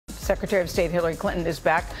Secretary of State Hillary Clinton is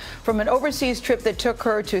back from an overseas trip that took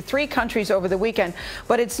her to 3 countries over the weekend.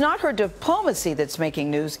 But it's not her diplomacy that's making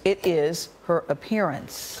news. It is her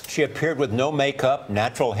appearance. She appeared with no makeup,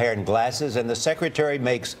 natural hair and glasses, and the secretary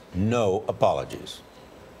makes no apologies.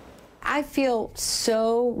 I feel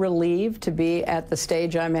so relieved to be at the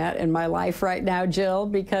stage I'm at in my life right now, Jill,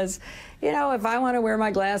 because, you know, if I want to wear my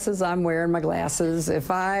glasses, I'm wearing my glasses. If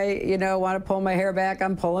I, you know, want to pull my hair back,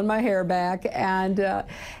 I'm pulling my hair back. And,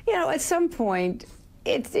 you know, at some point,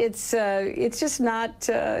 it's just not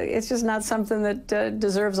something that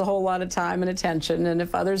deserves a whole lot of time and attention. And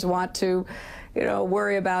if others want to, you know,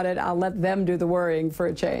 worry about it, I'll let them do the worrying for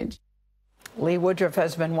a change. Lee Woodruff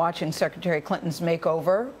has been watching Secretary Clinton's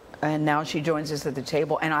makeover, and now she joins us at the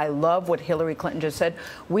table. And I love what Hillary Clinton just said.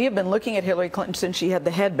 We have been looking at Hillary Clinton since she had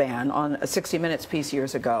the headband on a 60 Minutes piece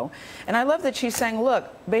years ago. And I love that she's saying,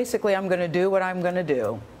 look, basically, I'm going to do what I'm going to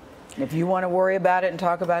do. If you want to worry about it and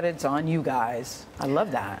talk about it, it's on you guys. I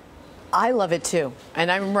love that. I love it too,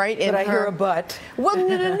 and I'm right in But I hear a but. Well,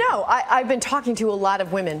 no. I've been talking to a lot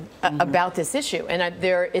of women about this issue, and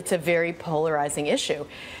it's a very polarizing issue.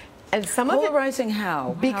 And some polarizing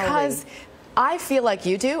how? Because I feel like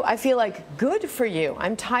you do. I feel like good for you.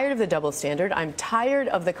 I'm tired of the double standard. I'm tired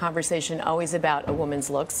of the conversation always about a woman's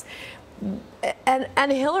looks.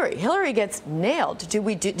 And Hillary gets nailed. Did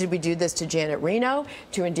we do this to Janet Reno,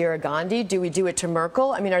 to Indira Gandhi? Do we do it to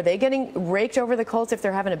Merkel? I mean, are they getting raked over the coals if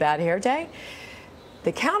they're having a bad hair day?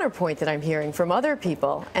 The counterpoint that I'm hearing from other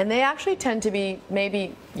people, and they actually tend to be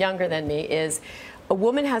maybe younger than me, is a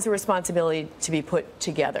woman has a responsibility to be put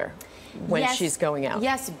together when she's going out.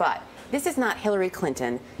 Yes, but this is not Hillary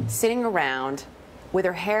Clinton sitting around with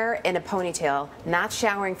her hair in a ponytail, not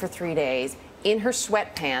showering for 3 days, in her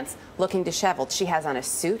sweatpants, looking disheveled. She has on a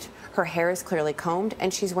suit, her hair is clearly combed,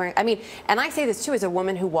 and she's wearing, I mean, and I say this too as a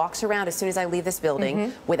woman who walks around as soon as I leave this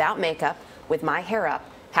building without makeup, with my hair up,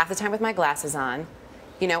 half the time with my glasses on.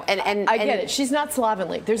 You know, and I get it. She's not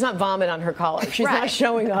slovenly. There's not vomit on her collar. She's not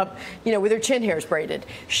showing up, you know, with her chin hairs braided.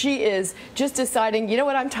 She is just deciding, you know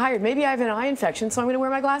what, I'm tired. Maybe I have an eye infection, so I'm going to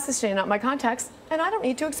wear my glasses today, not my contacts. And I don't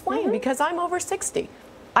need to explain because I'm over 60.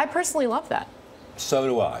 I personally love that. So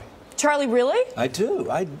do I. Charlie, really? I do.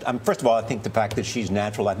 First of all, I think the fact that she's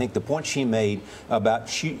natural, I think the point she made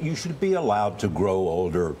about you should be allowed to grow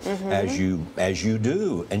older as you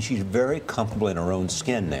do. And she's very comfortable in her own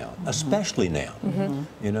skin now, especially now.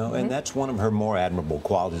 You know, and that's one of her more admirable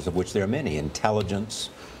qualities, of which there are many: intelligence,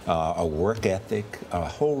 a work ethic, a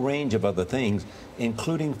whole range of other things,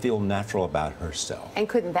 including feel natural about herself. And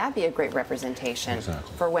couldn't that be a great representation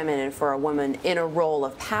for women and for a woman in a role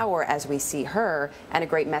of power as we see her, and a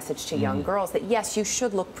great message to young girls that, yes, you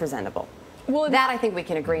should look presentable. Well, that I think we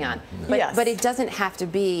can agree on. But it doesn't have to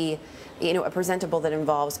be, you know, a presentable that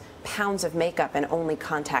involves pounds of makeup and only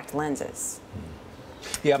contact lenses.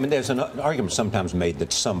 Yeah, I mean, there's an argument sometimes made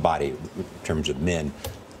that somebody, in terms of men,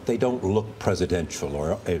 they don't look presidential,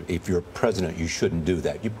 or if you're president, you shouldn't do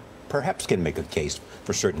that. You perhaps can make a case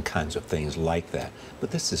for certain kinds of things like that. But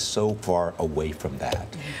this is so far away from that.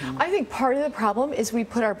 I think part of the problem is we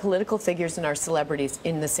put our political figures and our celebrities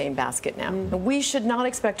in the same basket now. We should not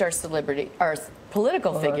expect our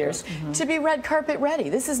political figures to be red carpet ready.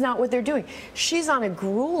 This is not what they're doing. She's on a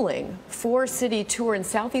grueling 4-city tour in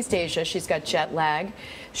Southeast Asia. She's got jet lag.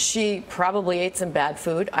 She probably ate some bad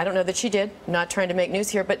food. I don't know that she did. I'm not trying to make news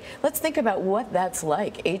here, but let's think about what that's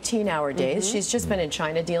like. 18-hour days. She's just been in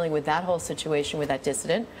China dealing with that whole situation with that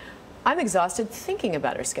dissident. I'm exhausted thinking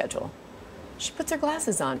about her schedule. She puts her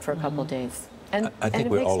glasses on for a couple days. And I think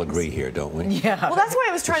we all agree here, don't we? Yeah. Well, that's why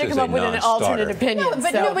I was trying to come up with an alternate opinion.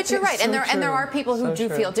 No, but you're right. And there are people who do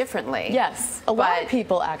feel differently. Yes, a lot of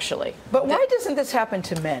people actually. But why doesn't this happen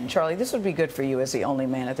to men, Charlie? This would be good for you as the only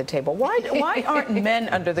man at the table. Why aren't men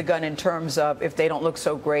under the gun in terms of if they don't look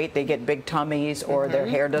so great, they get big tummies, or their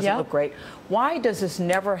hair doesn't look great? Why does this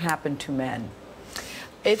never happen to men?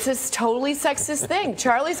 It's a totally sexist thing.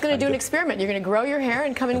 Charlie's going to do an experiment. You're going to grow your hair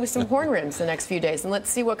and come in with some horn rims the next few days, and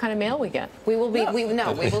let's see what kind of male we get. We will be. We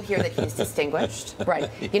will hear that he's distinguished.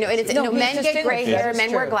 Right. You know, and it's, men get gray hair.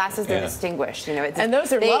 Men wear glasses. They're distinguished. You know, and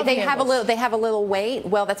those are they have a little. They have a little weight.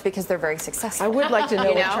 Well, that's because they're very successful. I would like to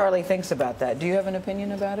know what Charlie thinks about that. Do you have an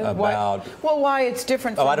opinion about it? About why it's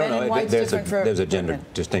different for men and why it's different for there's a gender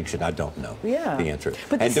distinction. I don't know. Yeah. The answer.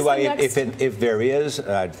 But and if there is,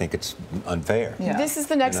 I think it's unfair. Yeah. This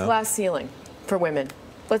is the next glass ceiling for women.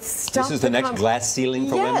 Let's stop. This is the next glass ceiling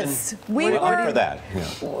for women? Yes. We're for that. Yeah.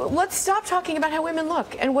 Let's stop talking about how women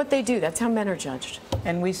look and what they do. That's how men are judged.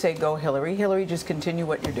 And we say, go Hillary. Hillary, just continue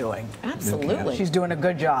what you're doing. Absolutely. Okay. She's doing a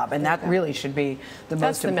good job, and that really should be the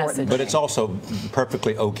most important. But it's also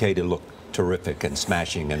perfectly okay to look terrific and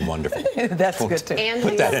smashing and wonderful. That's good too. And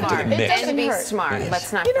Put be that into smart. the mix. And be hurt. smart.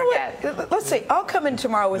 Let's not You know forget. what? Let's see. I'll come in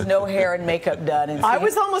tomorrow with no hair and makeup done, and see, I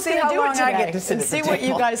was almost see going to how do it long today I get to sit and at the see what you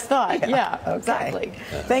table. guys thought. Yeah, Okay. exactly.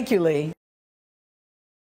 Thank you, Lee.